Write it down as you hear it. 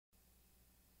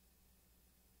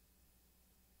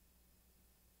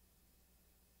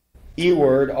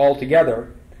E-word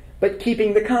altogether, but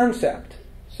keeping the concept.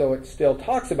 So it still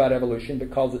talks about evolution,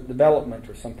 but calls it development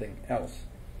or something else.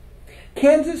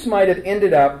 Kansas might have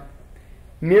ended up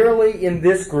merely in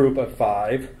this group of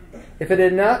 5 if it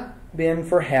had not been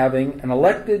for having an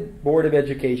elected Board of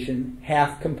Education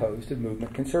half composed of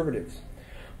movement conservatives.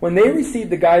 When they received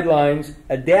the guidelines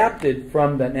adapted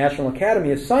from the National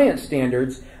Academy of Science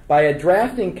Standards by a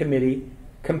drafting committee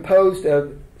composed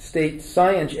of state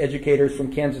science educators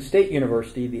from Kansas State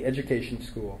University, the education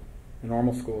school, the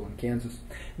normal school in Kansas,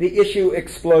 the issue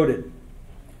exploded.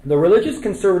 The religious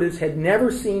conservatives had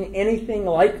never seen anything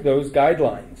like those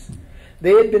guidelines.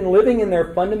 They had been living in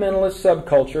their fundamentalist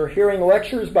subculture, hearing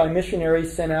lectures by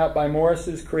missionaries sent out by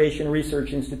Morris's Creation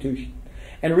Research Institution,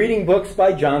 and reading books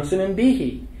by Johnson and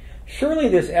Behe. Surely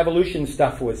this evolution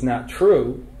stuff was not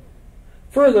true.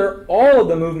 Further, all of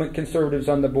the movement conservatives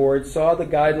on the board saw the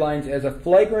guidelines as a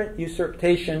flagrant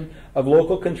usurpation of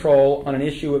local control on an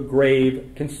issue of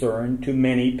grave concern to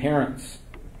many parents.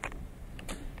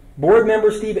 Board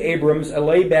member Steve Abrams, a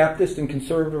lay Baptist and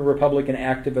conservative Republican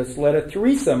activist, led a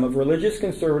threesome of religious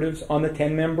conservatives on the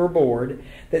 10-member board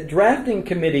that drafting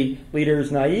committee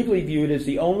leaders naively viewed as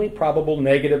the only probable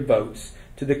negative votes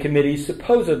to the committee's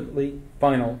supposedly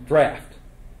final draft.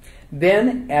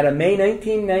 Then, at a May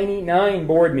 1999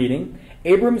 board meeting,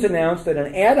 Abrams announced that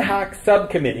an ad hoc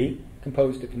subcommittee,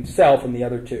 composed of himself and the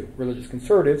other 2 religious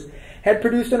conservatives, had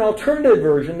produced an alternative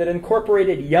version that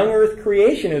incorporated young earth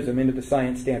creationism into the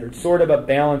science standards, sort of a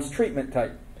balanced treatment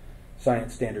type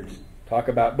science standards. Talk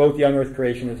about both young earth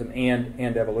creationism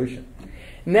and evolution.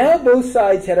 Now both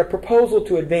sides had a proposal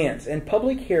to advance, and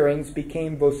public hearings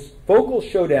became vocal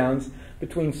showdowns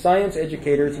between science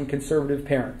educators and conservative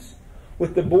parents.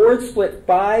 With the board split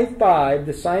 5-5,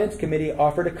 the science committee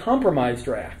offered a compromise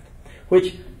draft,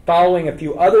 which, following a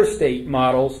few other state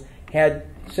models, had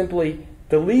simply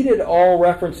deleted all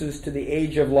references to the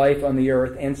age of life on the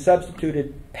earth and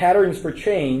substituted patterns for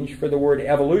change for the word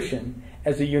evolution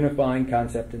as a unifying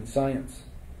concept in science.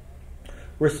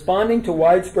 Responding to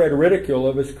widespread ridicule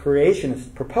of his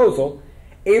creationist proposal,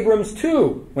 Abrams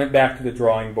too went back to the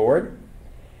drawing board.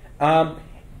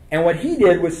 And what he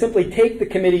did was simply take the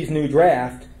committee's new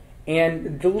draft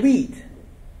and delete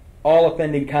all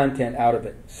offending content out of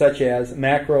it, such as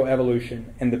macroevolution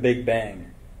and the Big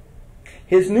Bang.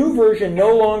 His new version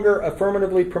no longer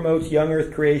affirmatively promotes young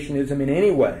earth creationism in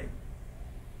any way,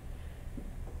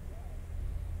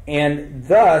 and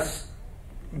thus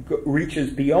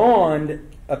reaches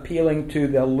beyond appealing to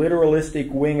the literalistic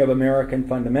wing of American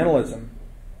fundamentalism,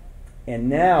 and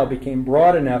now became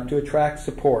broad enough to attract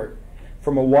support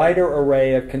from a wider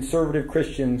array of conservative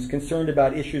Christians concerned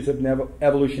about issues of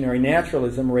evolutionary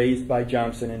naturalism raised by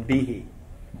Johnson and Behe.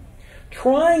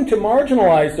 Trying to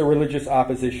marginalize the religious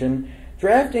opposition,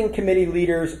 drafting committee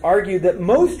leaders argued that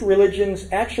most religions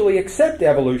actually accept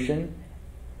evolution,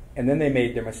 and then they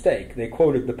made their mistake. They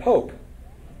quoted the Pope.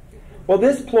 Well,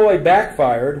 this ploy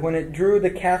backfired when it drew the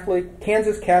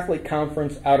Kansas Catholic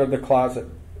Conference out of the closet.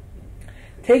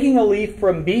 Taking a leaf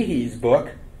from Behe's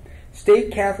book,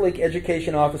 State Catholic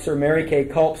Education Officer Mary Kay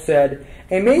Culp said,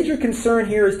 "A major concern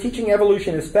here is teaching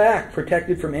evolution as fact,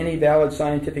 protected from any valid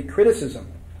scientific criticism."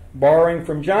 Borrowing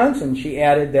from Johnson, she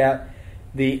added that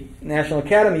the National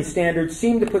Academy standards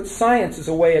seem to put science as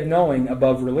a way of knowing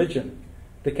above religion.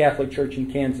 The Catholic Church in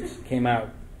Kansas came out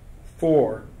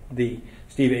for the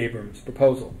Steve Abrams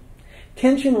proposal.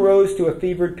 Tension rose to a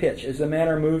fevered pitch as the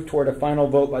matter moved toward a final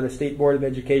vote by the State Board of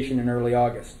Education in early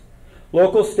August.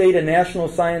 Local, state, and national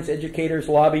science educators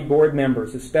lobbied board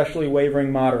members, especially wavering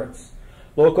moderates.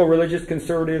 Local religious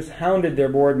conservatives hounded their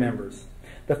board members.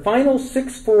 The final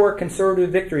 6-4 conservative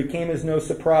victory came as no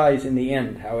surprise in the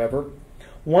end, however.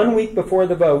 1 week before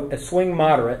the vote, a swing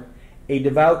moderate, a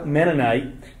devout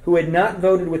Mennonite, who had not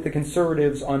voted with the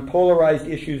conservatives on polarized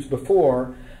issues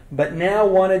before, but now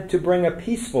wanted to bring a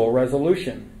peaceful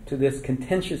resolution to this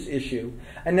contentious issue,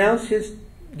 announced his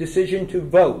decision to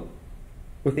vote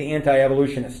with the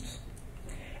anti-evolutionists.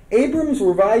 Abrams'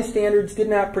 revised standards did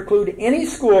not preclude any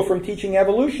school from teaching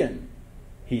evolution,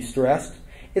 he stressed.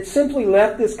 It simply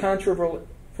left this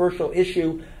controversial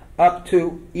issue up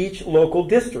to each local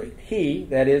district. He,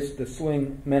 that is, the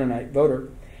swing Mennonite voter,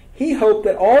 he hoped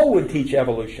that all would teach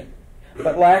evolution,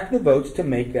 but lacked the votes to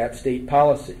make that state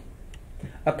policy.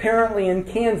 Apparently in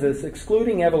Kansas,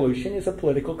 excluding evolution is a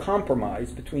political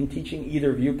compromise between teaching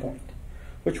either viewpoint,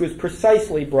 which was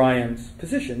precisely Bryan's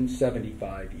position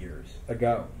 75 years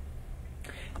ago.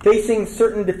 Facing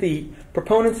certain defeat,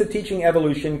 proponents of teaching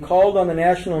evolution called on the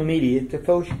national media to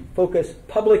focus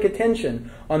public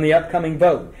attention on the upcoming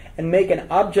vote and make an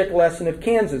object lesson of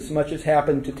Kansas, much as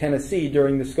happened to Tennessee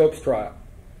during the Scopes trial.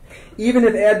 Even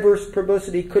if adverse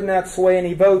publicity could not sway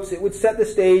any votes, it would set the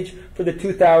stage for the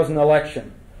 2000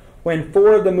 election, when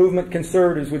 4 of the movement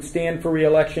conservatives would stand for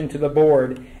re-election to the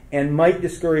board and might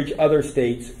discourage other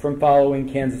states from following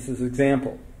Kansas's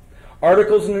example.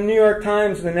 Articles in the New York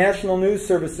Times and the national news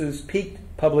services piqued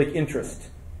public interest.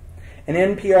 An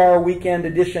NPR Weekend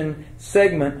Edition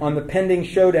segment on the pending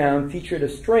showdown featured a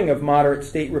string of moderate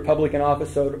state Republican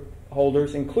office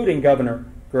holders, including Governor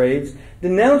Graves,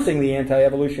 denouncing the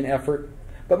anti-evolution effort,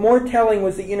 but more telling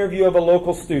was the interview of a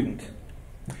local student.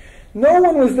 No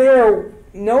one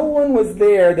was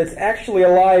there that's actually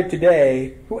alive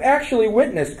today who actually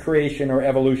witnessed creation or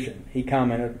evolution, he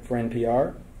commented for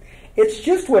NPR. It's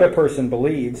just what a person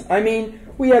believes. I mean,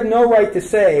 we have no right to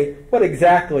say what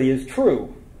exactly is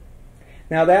true.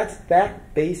 Now that's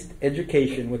fact-based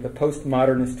education with a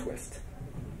postmodernist twist.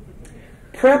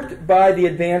 Prepped by the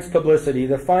advanced publicity,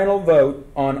 the final vote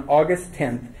on August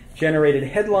 10th generated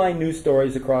headline news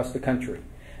stories across the country.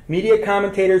 Media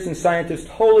commentators and scientists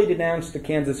wholly denounced the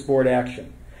Kansas board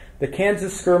action. The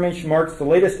Kansas skirmish marks the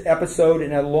latest episode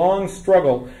in a long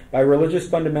struggle by religious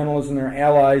fundamentalists and their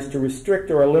allies to restrict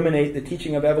or eliminate the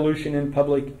teaching of evolution in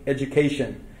public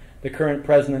education. The current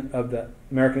president of the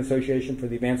American Association for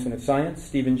the Advancement of Science,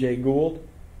 Stephen Jay Gould,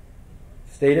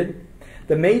 stated,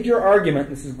 the major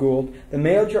argument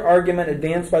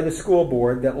advanced by the school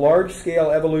board that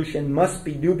large-scale evolution must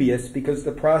be dubious because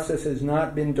the process has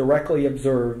not been directly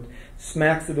observed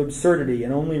smacks of absurdity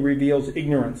and only reveals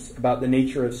ignorance about the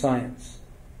nature of science.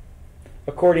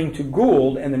 According to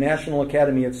Gould and the National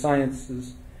Academy of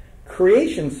Sciences,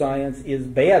 creation science is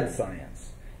bad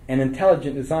science, and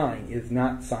intelligent design is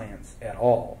not science at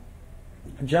all.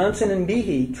 Johnson and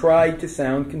Behe tried to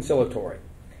sound conciliatory.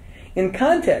 In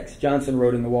context, Johnson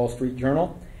wrote in the Wall Street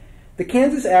Journal, the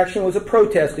Kansas action was a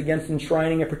protest against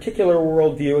enshrining a particular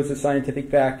worldview as a scientific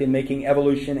fact and making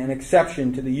evolution an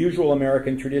exception to the usual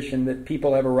American tradition that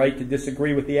people have a right to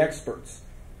disagree with the experts.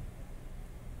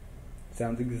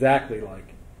 Sounds exactly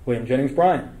like William Jennings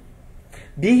Bryan.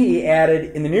 Behe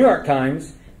added in the New York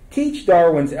Times, teach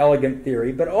Darwin's elegant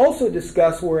theory, but also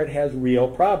discuss where it has real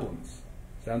problems.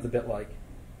 Sounds a bit like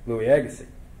Louis Agassiz.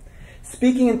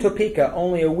 Speaking in Topeka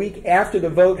only a week after the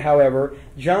vote, however,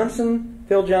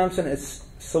 Phil Johnson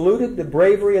saluted the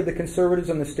bravery of the conservatives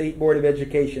on the State Board of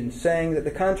Education, saying that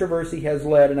the controversy has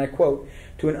led, and I quote,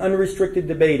 to an unrestricted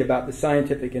debate about the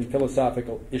scientific and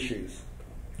philosophical issues.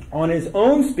 On his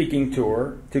own speaking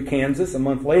tour to Kansas a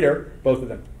month later, both of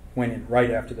them went in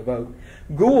right after the vote,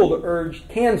 Gould urged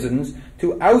Kansans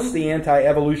to oust the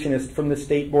anti-evolutionist from the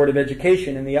State Board of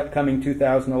Education in the upcoming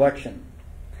 2000 election.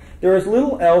 There is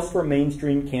little else for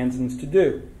mainstream Kansans to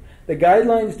do. The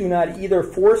guidelines do not either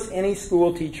force any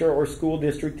school teacher or school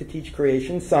district to teach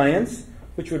creation science,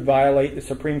 which would violate the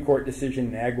Supreme Court decision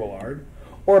in Aguillard,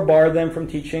 or bar them from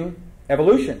teaching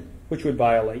evolution, which would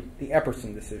violate the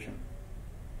Epperson decision.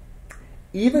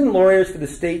 Even lawyers for the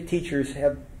state teachers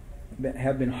have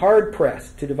been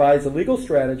hard-pressed to devise a legal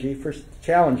strategy for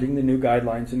challenging the new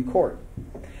guidelines in court.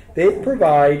 They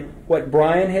provide what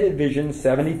Bryan had envisioned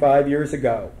 75 years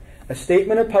ago, a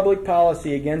statement of public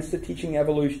policy against the teaching of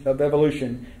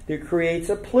evolution that creates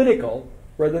a political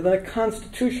rather than a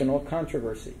constitutional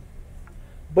controversy.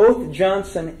 Both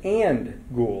Johnson and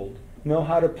Gould know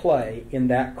how to play in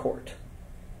that court.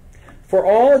 For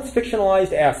all its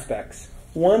fictionalized aspects,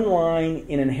 one line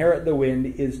in Inherit the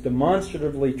Wind is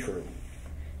demonstratively true.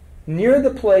 Near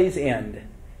the play's end,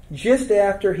 just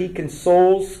after he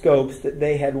consoles Scopes that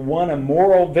they had won a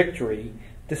moral victory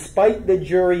despite the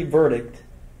jury verdict,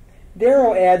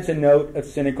 Darrow adds a note of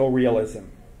cynical realism.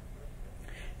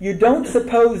 You don't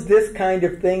suppose this kind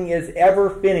of thing is ever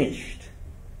finished,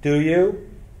 do you?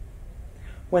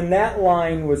 When that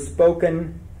line was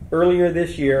spoken earlier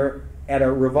this year at a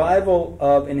revival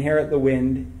of Inherit the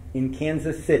Wind in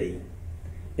Kansas City,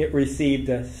 it received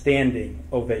a standing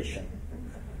ovation.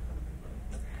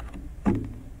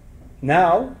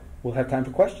 Now, we'll have time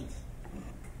for questions.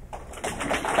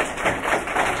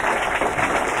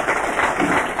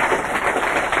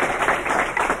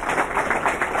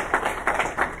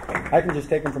 I can just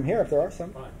take them from here if there are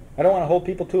some. Fine. I don't want to hold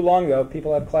people too long, though.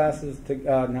 People have classes to,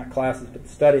 not classes, but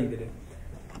studying to do.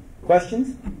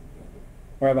 Questions?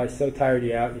 Or have I so tired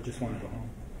you out you just want to go home?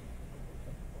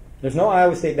 There's no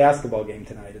Iowa State basketball game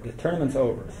tonight. The tournament's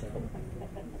over. So,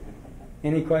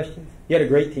 any questions? You had a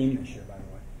great team this year, by the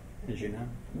way, as you know.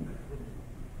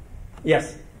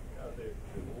 Yes?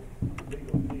 The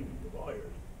legal team, the lawyers,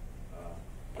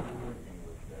 working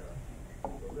with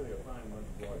their, really a fine bunch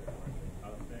of lawyers,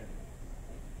 outstanding.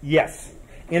 Yes.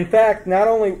 In fact, not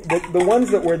only the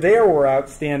ones that were there were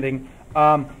outstanding,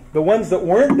 The ones that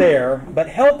weren't there but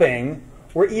helping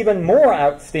were even more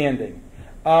outstanding.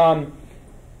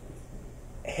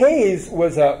 Hayes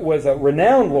was a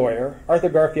renowned lawyer, Arthur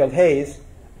Garfield Hayes.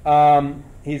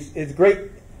 It's great to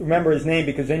remember his name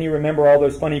because then you remember all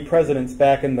those funny presidents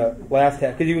back in the last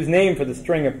half, because he was named for the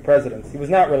string of presidents. He was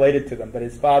not related to them, but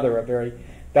his father, a very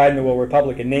dyed-in-the-wool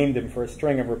Republican, named him for a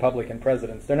string of Republican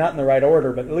presidents. They're not in the right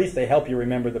order, but at least they help you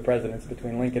remember the presidents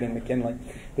between Lincoln and McKinley,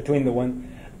 between the one.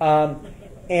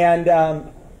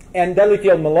 And Dudley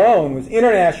Field Malone was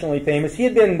internationally famous. He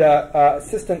had been the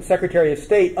Assistant Secretary of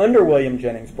State under William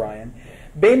Jennings Bryan.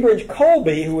 Bainbridge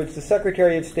Colby, who was the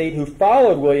Secretary of State who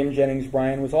followed William Jennings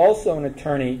Bryan, was also an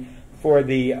attorney for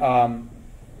the.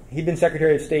 He'd been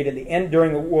Secretary of State at the end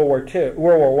during World War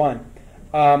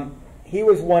I. He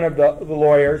was one of the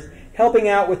lawyers. Helping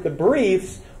out with the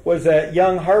briefs was a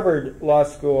young Harvard Law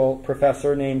School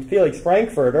professor named Felix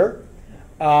Frankfurter,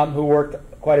 who worked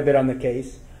quite a bit on the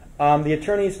case. The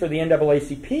attorneys for the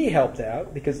NAACP helped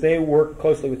out because they worked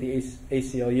closely with the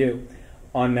ACLU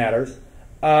on matters.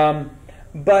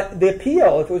 But the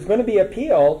appeal, if it was going to be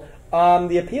appeal,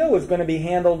 the appeal was going to be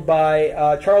handled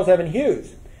by Charles Evan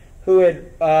Hughes, who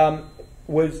had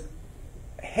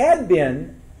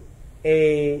been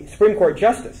a Supreme Court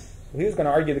justice. He was going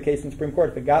to argue the case in the Supreme Court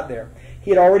if it got there.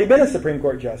 He had already been a Supreme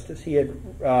Court justice. He had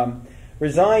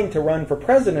resigned to run for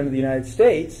president of the United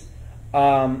States,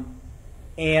 and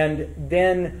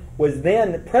then was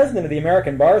then the president of the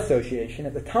American Bar Association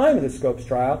at the time of the Scopes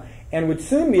trial, and would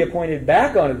soon be appointed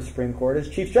back onto the Supreme Court as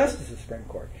Chief Justice of the Supreme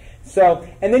Court. So,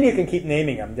 and then you can keep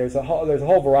naming them. There's a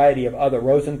whole variety of other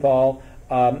Rosenthal.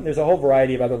 There's a whole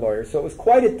variety of other lawyers. So it was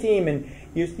quite a team, and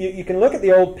you can look at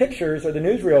the old pictures or the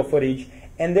newsreel footage,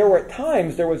 and there were at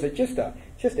times there was just a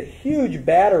huge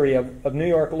battery of New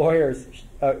York lawyers.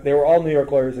 They were all New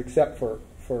York lawyers except for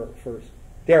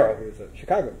Darrow, who was a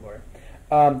Chicago lawyer,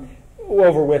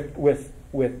 over with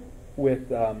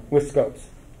Scopes.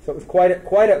 So it was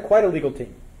quite a legal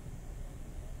team.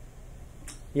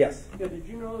 Yes. Yeah, did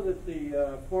you know that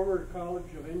the former College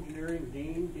of Engineering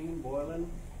Dean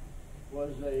Boylan, was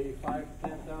a 5,000 to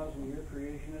 10,000 year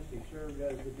creationist? He served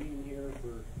as the dean here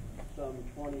for some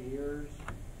 20 years.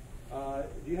 Do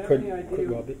you have any idea? Could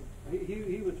well be.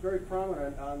 He was very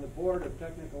prominent on the board of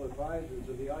technical advisors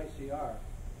of the ICR,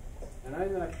 and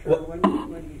I'm not sure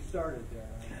when he started there.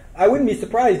 I wouldn't be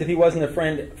surprised if he wasn't a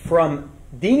friend from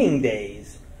deaning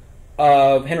days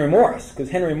of Henry Morris, because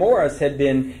Henry Morris had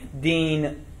been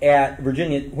dean at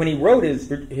Virginia when he wrote his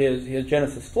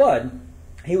Genesis Flood.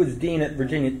 He was dean at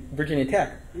Virginia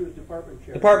Tech. He was department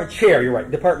chair. Department chair, you're right.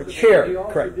 Department chair, he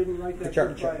also correct. Didn't write that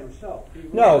book by himself. He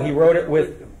wrote it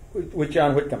with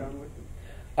John Whitcomb,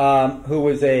 who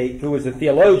was a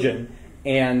theologian,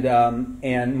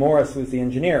 and Morris was the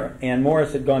engineer. And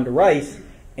Morris had gone to Rice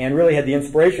and really had the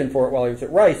inspiration for it while he was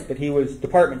at Rice, but he was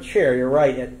department chair, you're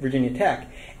right, at Virginia Tech.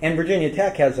 And Virginia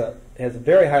Tech has a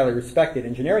very highly respected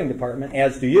engineering department,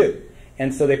 as do you.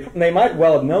 And so they might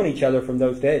well have known each other from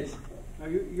those days. Now,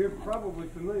 you're probably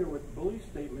familiar with the belief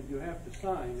statement you have to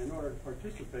sign in order to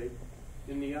participate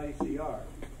in the ICR.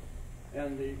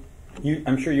 And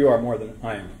I'm sure you are more than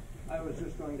I am. I was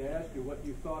just going to ask you what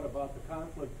you thought about the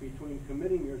conflict between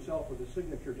committing yourself with a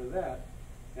signature to that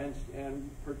and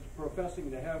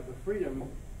professing to have the freedom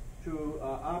to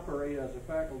operate as a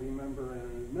faculty member and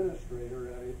an administrator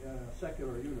at a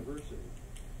secular university,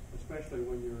 especially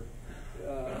when you're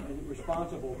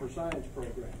responsible for science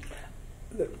programs.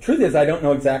 The truth is, I don't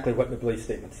know exactly what the belief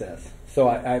statement says, so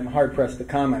I'm hard pressed to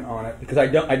comment on it because I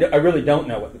really don't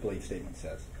know what the belief statement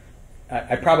says.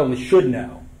 I probably should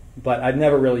know, but I've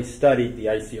never really studied the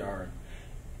ICR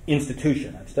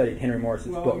institution. I've studied Henry Morris's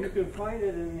book. Well, you can find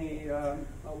it in the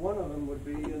one of them would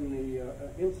be in the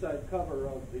inside cover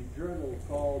of the journal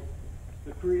called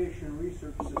the Creation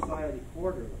Research Society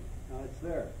Quarterly. Now it's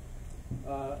there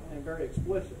and very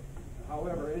explicit.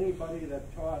 However, anybody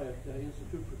that taught at the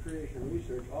Institute for Creation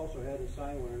Research also had to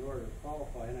sign one in order to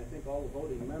qualify, and I think all the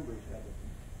voting members had a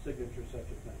signature such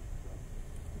a thing.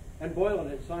 And Boylan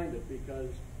had signed it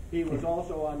because he was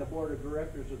also on the board of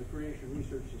directors of the Creation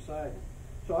Research Society.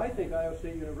 So I think Iowa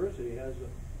State University has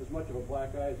as much of a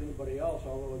black eye as anybody else,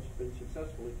 although it's been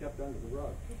successfully kept under the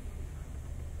rug.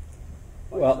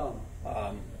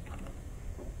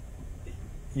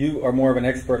 You are more of an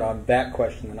expert on that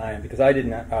question than I am, because I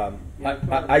didn't.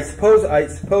 I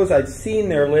suppose I've seen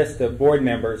their list of board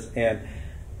members, and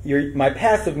my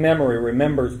passive memory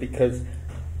remembers the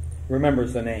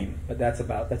name, but that's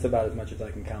about as much as I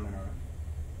can comment on it.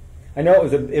 I know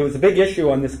it was a big issue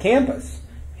on this campus,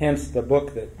 hence the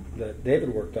book that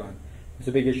David worked on. It was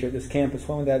a big issue at this campus.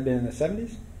 When would that have been, in the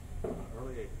 70s?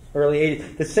 Early 80s. early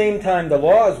 80s, the same time the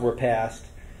laws were passed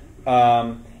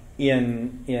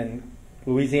in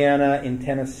Louisiana, in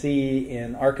Tennessee,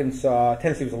 in Arkansas.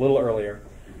 Tennessee was a little earlier.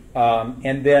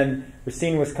 And then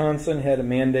Racine, Wisconsin had a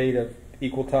mandate of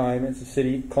equal time as a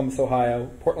city. Columbus, Ohio,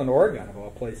 Portland, Oregon, of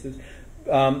all places.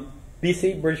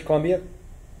 BC, British Columbia,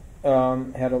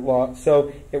 had a law.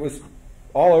 So it was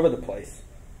all over the place.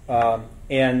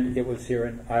 And it was here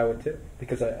in Iowa, too,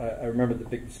 because I remember the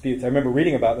big disputes. I remember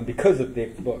reading about them because of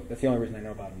David's book. That's the only reason I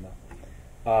know about them,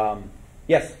 though.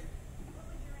 Yes?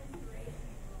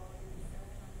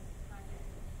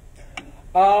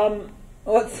 Well,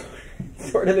 it's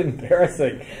sort of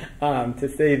embarrassing to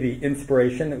say the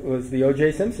inspiration. It was the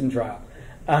O.J. Simpson trial.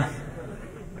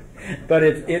 But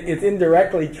it's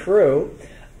indirectly true.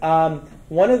 During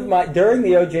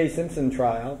the O.J. Simpson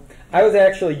trial, I was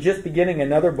actually just beginning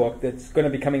another book that's going to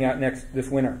be coming out this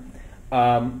winter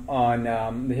on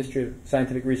the history of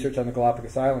scientific research on the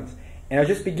Galapagos Islands. And I was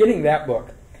just beginning that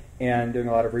book and doing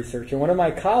a lot of research. And one of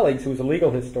my colleagues, who was a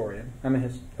legal historian,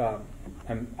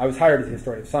 I was hired as a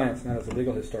historian of science, not as a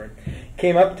legal historian,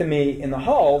 came up to me in the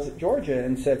halls at Georgia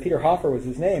and said, Peter Hoffer was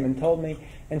his name, and told me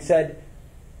and said,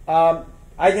 I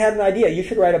had an idea. You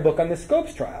should write a book on the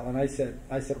Scopes trial. And I said,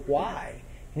 why?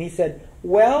 And he said,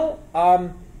 well,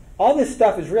 all this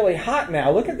stuff is really hot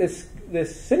now. Look at this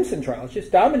Simpson trial. It's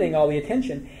just dominating all the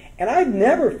attention. And I've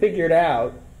never figured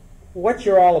out what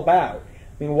you're all about.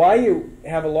 I mean, why you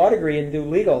have a law degree and do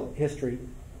legal history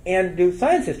and do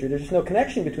science history. There's just no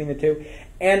connection between the two.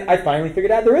 And I finally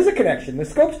figured out there is a connection, the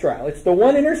Scopes trial. It's the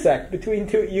one intersect between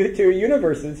two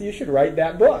universes. You should write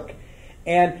that book.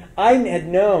 And I had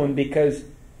known because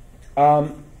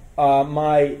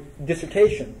my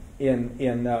dissertation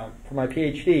for my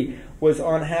PhD was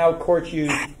on how courts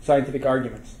use scientific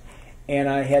arguments. And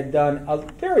I had done a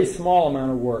very small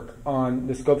amount of work on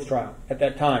the Scopes trial at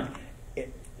that time,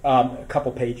 a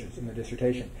couple pages in the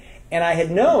dissertation. And I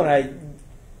had known,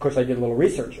 of course I did a little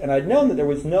research, and I'd known that there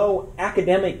was no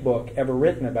academic book ever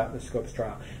written about the Scopes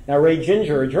trial. Now Ray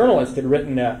Ginger, a journalist, had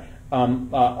written a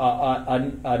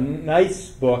nice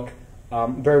book,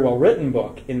 very well written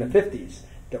book in the 50s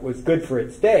that was good for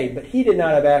its day, but he did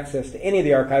not have access to any of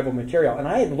the archival material. And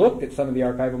I had looked at some of the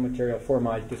archival material for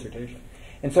my dissertation.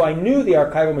 And so I knew the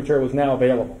archival material was now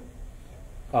available,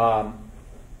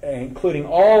 including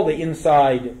all the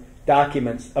inside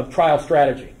documents of trial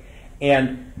strategy.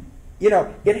 And,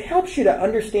 it helps you to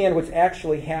understand what's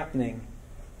actually happening,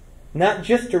 not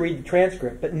just to read the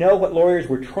transcript, but know what lawyers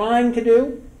were trying to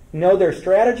do, know their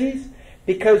strategies,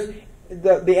 because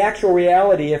the actual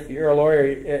reality, if you're a lawyer,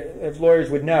 if lawyers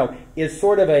would know, is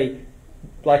sort of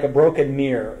like a broken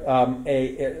mirror,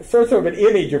 sort of an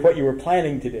image of what you were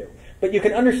planning to do. But you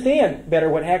can understand better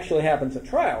what actually happens at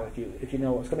trial if you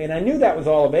know what's coming. And I knew that was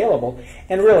all available.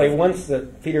 And really, once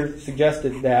Peter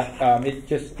suggested that, it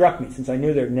just struck me, since I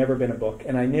knew there had never been a book,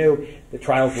 and I knew the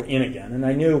trials were in again, and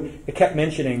I knew it kept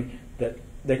mentioning that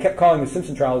they kept calling the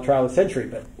Simpson trial the trial of the century,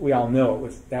 but we all know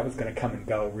that was going to come and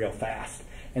go real fast.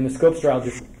 And the Scopes trial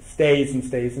just stays and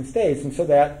stays and stays. And so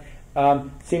that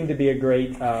seemed to be a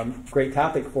great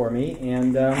topic for me.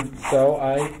 And so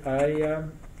I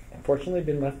unfortunately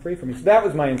been left free from it. So that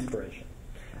was my inspiration.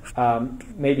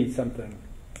 Maybe something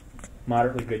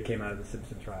moderately good came out of the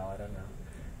Simpson trial. I don't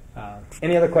know.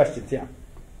 Any other questions? Yeah.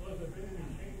 Well, has there been any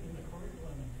change in the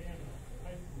curriculum in Canada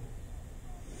high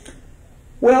school?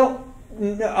 Well,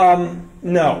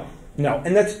 no.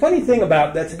 And that's a funny thing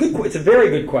about it's a very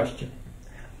good question.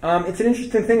 It's an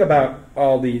interesting thing about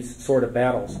all these sort of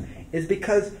battles, is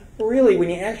because really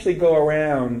when you actually go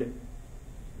around,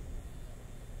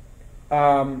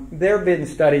 there have been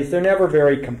studies, they're never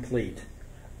very complete,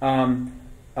 and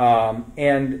a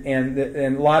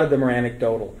lot of them are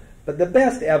anecdotal. But the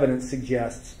best evidence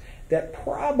suggests that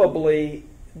probably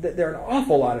that there are an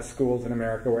awful lot of schools in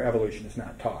America where evolution is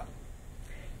not taught,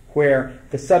 where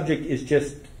the subject is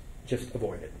just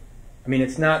avoided. I mean,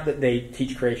 it's not that they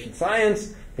teach creation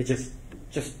science. They just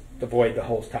avoid the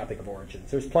whole topic of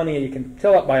origins. There's plenty. You can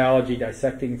fill up biology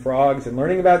dissecting frogs and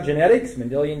learning about genetics,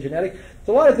 Mendelian genetics. There's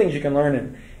a lot of things you can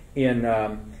learn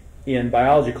in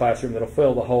biology classroom that'll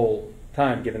fill the whole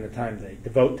time, given the time they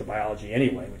devote to biology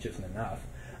anyway, which isn't enough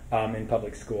in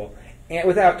public school, and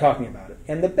without talking about it.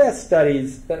 And the best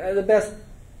studies, the best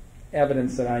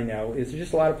evidence that I know is there's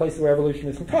just a lot of places where evolution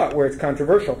isn't taught, where it's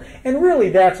controversial. And really,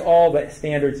 that's all that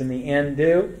standards in the end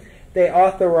do. They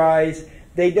authorize.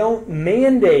 They don't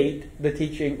mandate the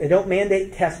teaching. They don't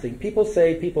mandate testing. People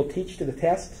say people teach to the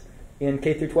tests in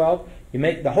K through 12.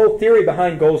 The whole theory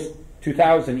behind Goals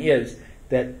 2000 is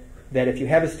that if you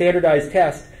have a standardized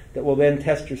test, that will then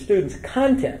test your students'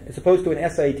 content, as opposed to an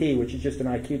SAT, which is just an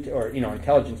IQ or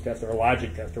intelligence test or a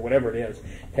logic test or whatever it is,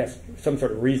 test some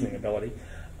sort of reasoning ability.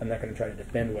 I'm not going to try to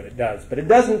defend what it does, but it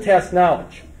doesn't test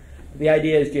knowledge. The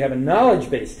idea is, do you have a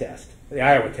knowledge-based test? The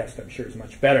Iowa test, I'm sure, is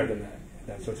much better than that.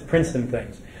 That's those Princeton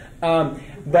things.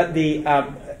 But the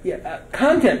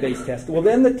content-based test, well,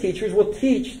 then the teachers will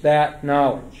teach that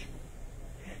knowledge.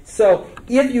 So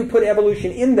if you put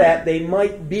evolution in that, they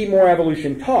might be more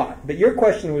evolution taught. But your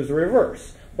question was the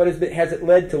reverse. Has it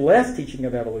led to less teaching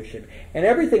of evolution? And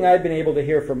everything I've been able to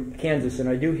hear from Kansas, and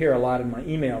I do hear a lot in my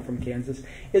email from Kansas,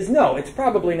 is no, it's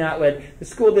probably not led. The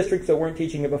school districts that weren't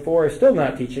teaching it before are still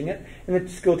not teaching it. And the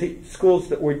schools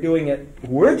that were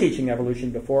teaching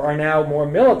evolution before, are now more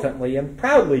militantly and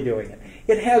proudly doing it.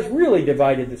 It has really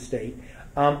divided the state.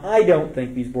 I don't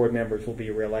think these board members will be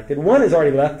reelected. One has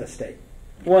already left the state.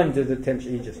 One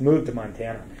he just moved to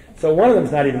Montana. So one of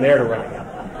them's not even there to run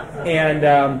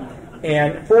again.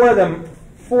 And four of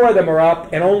them are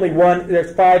up, and only one.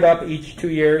 There's 5 up each 2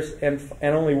 years, and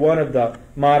only one of the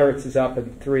moderates is up,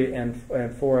 and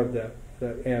 4 of the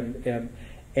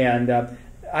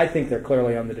I think they're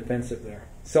clearly on the defensive there.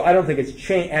 So I don't think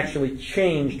it's actually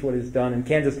changed what is done in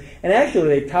Kansas. And actually,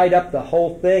 they've tied up the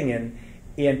whole thing,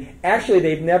 actually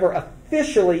they've never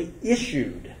officially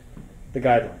issued the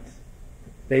guidelines.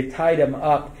 They've tied them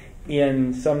up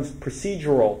in some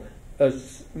procedural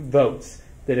votes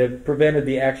that have prevented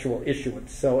the actual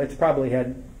issuance. So it's probably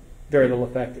had very little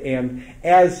effect. And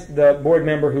as the board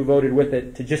member who voted with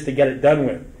it to get it done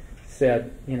with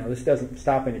said, this doesn't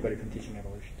stop anybody from teaching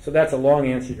evolution. So that's a long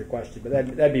answer to your question, but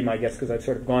that'd be my guess, because I've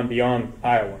sort of gone beyond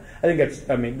Iowa.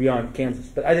 Beyond Kansas,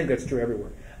 but I think that's true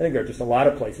everywhere. I think there are just a lot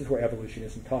of places where evolution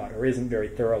isn't taught or isn't very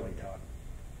thoroughly taught.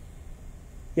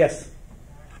 Yes?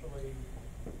 Actually,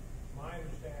 my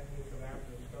understanding is that after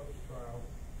the Stokes trial,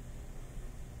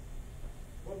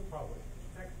 book publishers,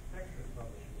 textbook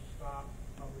publishers, stopped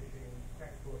publishing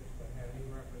textbooks that had any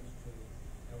reference to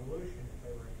evolution if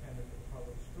they were intended for the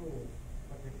public schools,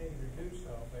 but continued to do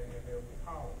so if they were for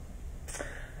college.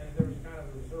 And there was kind of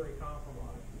a Missouri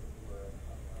compromise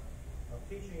of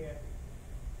teaching it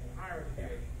in higher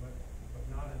education, but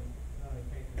not in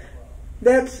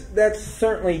K-12. That's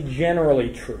certainly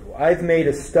generally true. I've made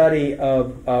a study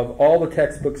of all the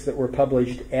textbooks that were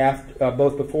published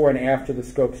both before and after the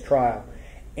Scopes trial,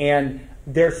 and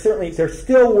there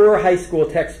still were high school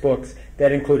textbooks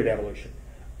that included evolution.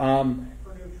 Purdue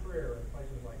Trier and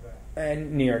places like that.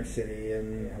 And New York City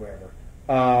and wherever.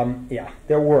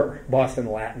 There were.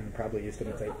 Boston Latin probably used to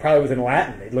be. Probably was in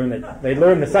Latin. They'd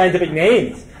learn the scientific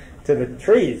names to the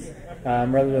trees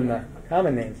rather than the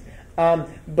common names.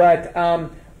 But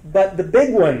the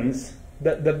big ones,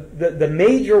 the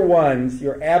major ones,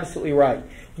 you're absolutely right.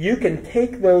 You can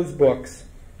take those books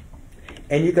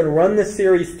and you can run the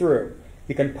series through.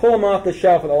 You can pull them off the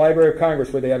shelf at the Library of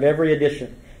Congress where they have every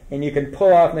edition. And you can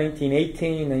pull off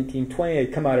 1918, 1920, they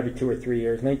come out every 2 or 3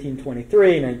 years,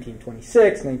 1923,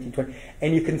 1926, 1920,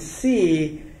 and you can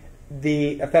see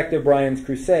the effect of Brian's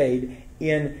Crusade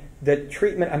in the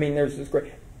treatment. There's this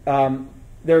great,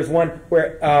 there's one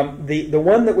where the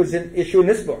one that was issue in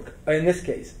this book, in this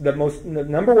case, the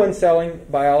number one selling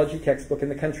biology textbook in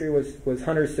the country was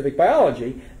Hunter's Civic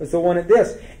Biology. It was the one at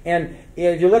this. And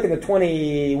if you look in the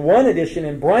 21 edition,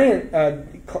 and Brian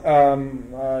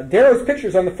Darrow's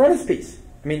pictures on the frontispiece.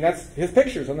 That's his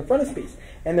pictures on the frontispiece.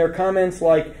 And there are comments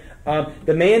like,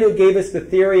 the man who gave us the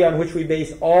theory on which we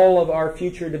base all of our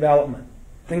future development.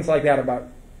 Things like that about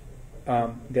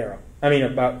Darrow.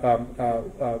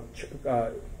 About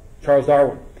Charles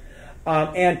Darwin.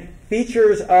 And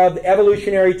features of the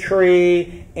evolutionary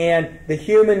tree and the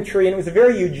human tree. And it was a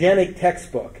very eugenic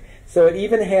textbook. So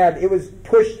it was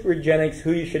pushed eugenics,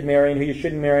 who you should marry and who you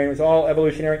shouldn't marry. And it was all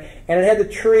evolutionary. And it had the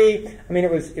tree.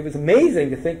 It was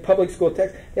amazing to think public school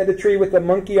text. They had the tree with the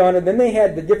monkey on it. Then they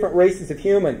had the different races of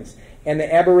humans. And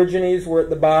the Aborigines were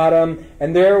at the bottom.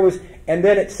 And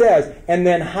then it says, and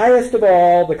then highest of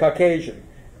all, the Caucasian.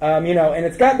 And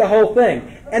it's got the whole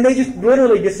thing. And they just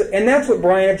literally and that's what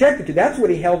Brian objected to. That's what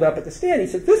he held up at the stand. He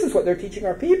said, this is what they're teaching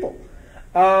our people.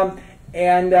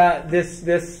 This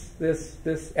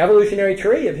evolutionary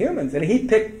tree of humans. And he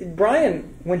picked,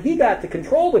 Brian, when he got to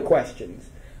control the questions,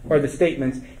 or the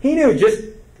statements, he knew just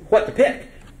what to pick.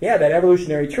 Yeah, that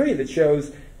evolutionary tree that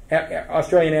shows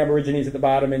Australian Aborigines at the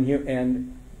bottom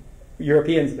and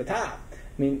Europeans at the top.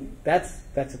 That's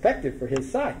effective for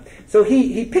his side. So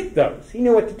he picked those. He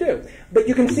knew what to do. But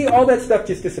you can see all that stuff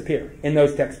just disappear in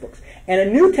those textbooks. And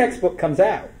a new textbook comes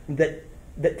out that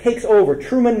takes over.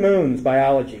 Truman Moon's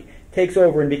biology takes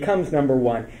over and becomes number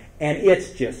one. And it's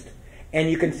just,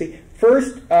 and you can see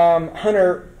first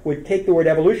Hunter would take the word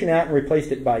evolution out and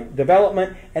replaced it by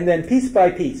development, and then piece by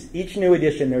piece, each new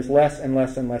edition, there's less and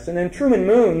less and less. And then Truman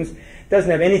Moon's doesn't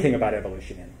have anything about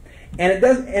evolution in it. And it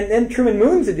does, and then Truman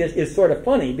Moon's edition is sort of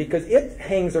funny because it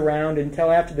hangs around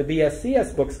until after the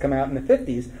BSCS books come out in the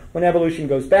 50s, when evolution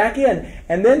goes back in,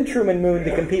 and then Truman Moon,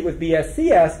 to compete with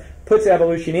BSCS, puts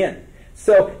evolution in.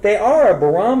 So they are a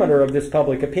barometer of this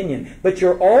public opinion. But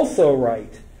you're also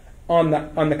right on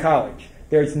the college.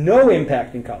 There's no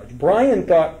impact in college. Bryan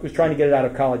was trying to get it out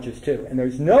of colleges too, and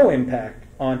there's no impact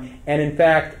on. And in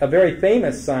fact, a very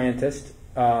famous scientist,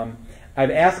 I've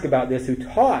asked about this, who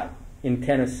taught in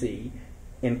Tennessee,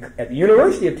 at the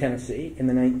University of Tennessee in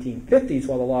the 1950s,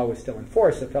 while the law was still in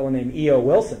force, a fellow named E.O.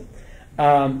 Wilson,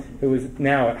 who is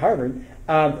now at Harvard,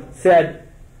 said,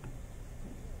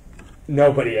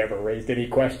 nobody ever raised any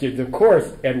questions. Of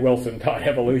course, Ed Wilson taught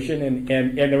evolution,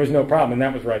 and there was no problem, and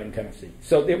that was right in Tennessee.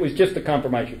 So it was just the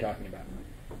compromise you're talking about.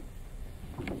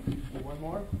 One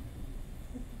more?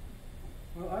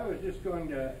 Well, I was just going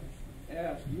to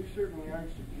ask, you certainly aren't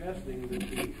suggesting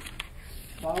that the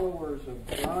followers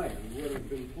of Bryan would have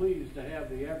been pleased to have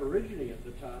the Aborigine at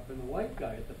the top and the white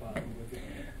guy at the bottom.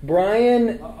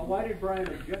 Bryan... why did Bryan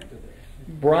object to this?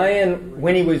 Bryan,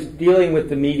 when he was dealing with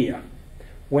the media,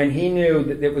 when he knew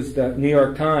that it was the New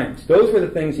York Times, those were the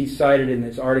things he cited in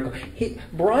this article.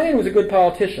 Bryan was a good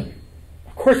politician.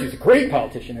 Of course, he was a great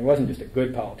politician. He wasn't just a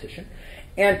good politician.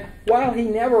 And while he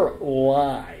never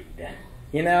lied,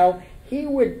 he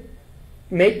would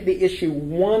make the issue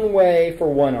one way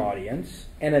for one audience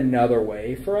and another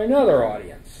way for another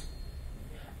audience,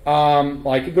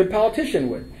 like a good politician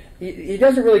would. He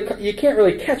doesn't really. You can't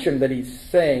really catch him that he's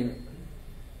saying.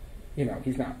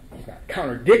 He's not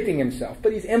contradicting himself,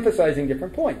 but he's emphasizing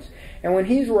different points. And when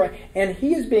he's right, and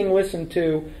he is being listened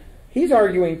to, he's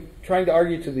trying to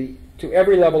argue to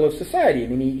every level of society. I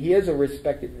mean, he is a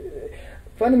respected.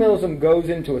 Fundamentalism goes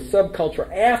into a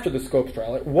subculture after the Scopes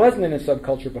trial. It wasn't in a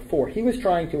subculture before. He was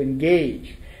trying to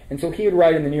engage, and so he would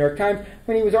write in the New York Times.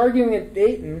 When he was arguing at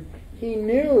Dayton, he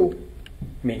knew.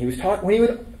 I mean, when he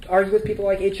would argue with people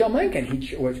like H.L. Mencken.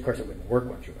 Of course, it wouldn't work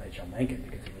once with H.L. Mencken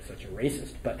because he was such a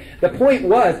racist. But the point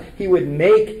was, he would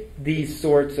make these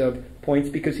sorts of points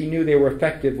because he knew they were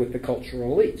effective with the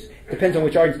cultural elites. Depends on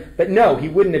which arguments. But no, he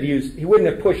wouldn't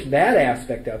have pushed that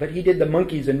aspect of it. He did the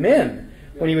monkeys and men.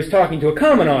 When he was talking to a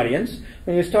common audience,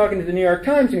 when he was talking to the New York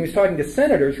Times, when he was talking to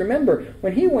senators, remember,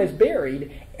 when he was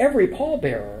buried, every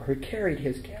pallbearer who carried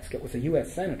his casket was a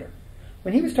U.S. senator.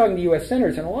 When he was talking to U.S.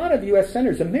 senators, and a lot of U.S.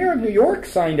 senators, the mayor of New York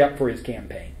signed up for his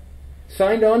campaign,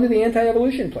 signed on to the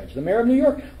anti-evolution pledge, the mayor of New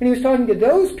York. When he was talking to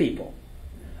those people,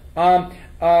 Samuel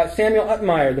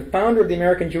Utmeyer, the founder of the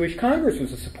American Jewish Congress,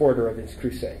 was a supporter of his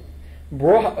crusade.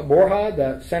 Borja,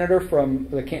 the senator from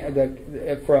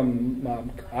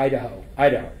Idaho.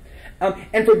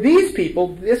 And for these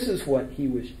people, this is what he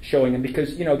was showing them,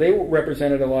 because they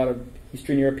represented a lot of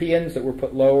Eastern Europeans that were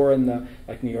put lower in the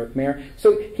New York mayor.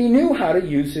 So he knew how to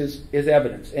use his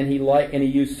evidence, and he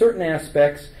used certain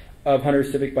aspects of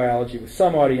Hunter's civic biology with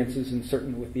some audiences and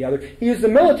certain with the other. He used the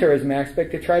militarism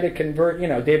aspect to try to convert,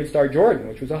 David Starr Jordan,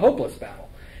 which was a hopeless battle.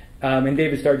 And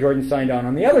David Starr Jordan signed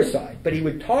on the other side. But he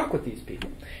would talk with these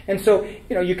people. And so,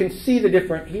 you can see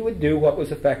he would do what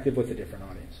was effective with a different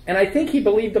audience. And I think he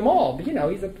believed them all. But,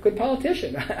 he's a good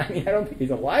politician. I mean, I don't think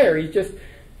he's a liar. He's just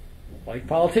like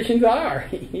politicians are.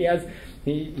 He has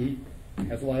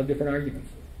a lot of different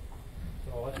arguments.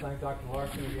 So let's thank Dr.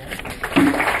 Larson again.